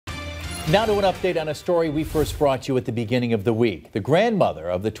Now to an update on a story we first brought you at the beginning of the week. The grandmother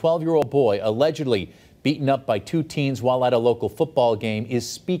of the 12-year-old boy allegedly beaten up by two teens while at a local football game is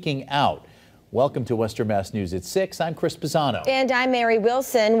speaking out. Welcome to Western Mass News at 6. I'm Chris Pisano. And I'm Mary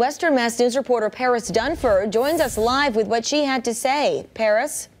Wilson. Western Mass News reporter Paris Dunford joins us live with what she had to say.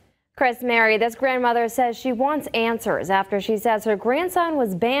 Paris? Chris, Mary, this grandmother says she wants answers after she says her grandson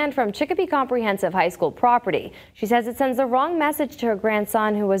was banned from Chicopee Comprehensive High School property. She says it sends the wrong message to her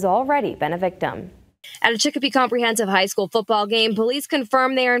grandson, who has already been a victim. At a Chicopee Comprehensive High School football game, police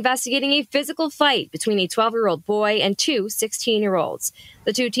confirm they are investigating a physical fight between a 12-year-old boy and two 16-year-olds.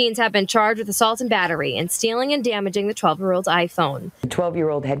 The two teens have been charged with assault and battery and stealing and damaging the 12-year-old's iPhone. The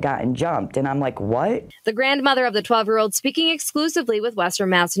 12-year-old had gotten jumped, and I'm like, what? The grandmother of the 12-year-old speaking exclusively with Western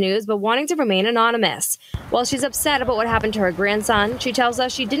Mass News, but wanting to remain anonymous. While she's upset about what happened to her grandson, she tells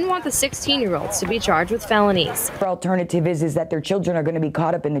us she didn't want the 16-year-olds to be charged with felonies. Her alternative is that their children are going to be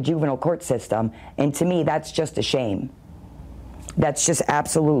caught up in the juvenile court system, and to me, that's just a shame. That's just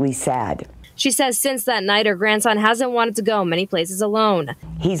absolutely sad. She says since that night, her grandson hasn't wanted to go many places alone.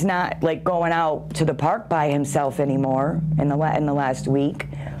 He's not like going out to the park by himself anymore in the last week.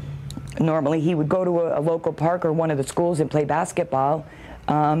 Normally he would go to a local park or one of the schools and play basketball.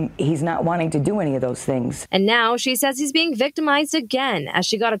 He's not wanting to do any of those things. And now she says he's being victimized again as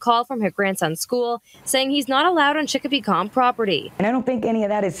she got a call from her grandson's school saying he's not allowed on Chicopee Comp property. And I don't think any of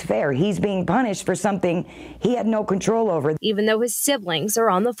that is fair. He's being punished for something he had no control over. Even though his siblings are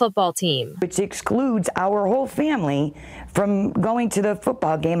on the football team. Which excludes our whole family from going to the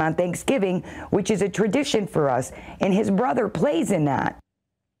football game on Thanksgiving, which is a tradition for us. And his brother plays in that.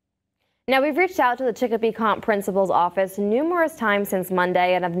 Now, we've reached out to the Chicopee Comp principal's office numerous times since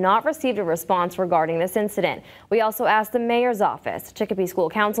Monday and have not received a response regarding this incident. We also asked the mayor's office, Chicopee school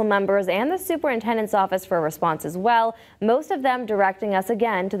council members, and the superintendent's office for a response as well, most of them directing us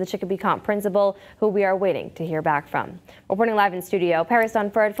again to the Chicopee Comp principal, who we are waiting to hear back from. Reporting live in studio, Paris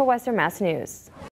Dunford for Western Mass News.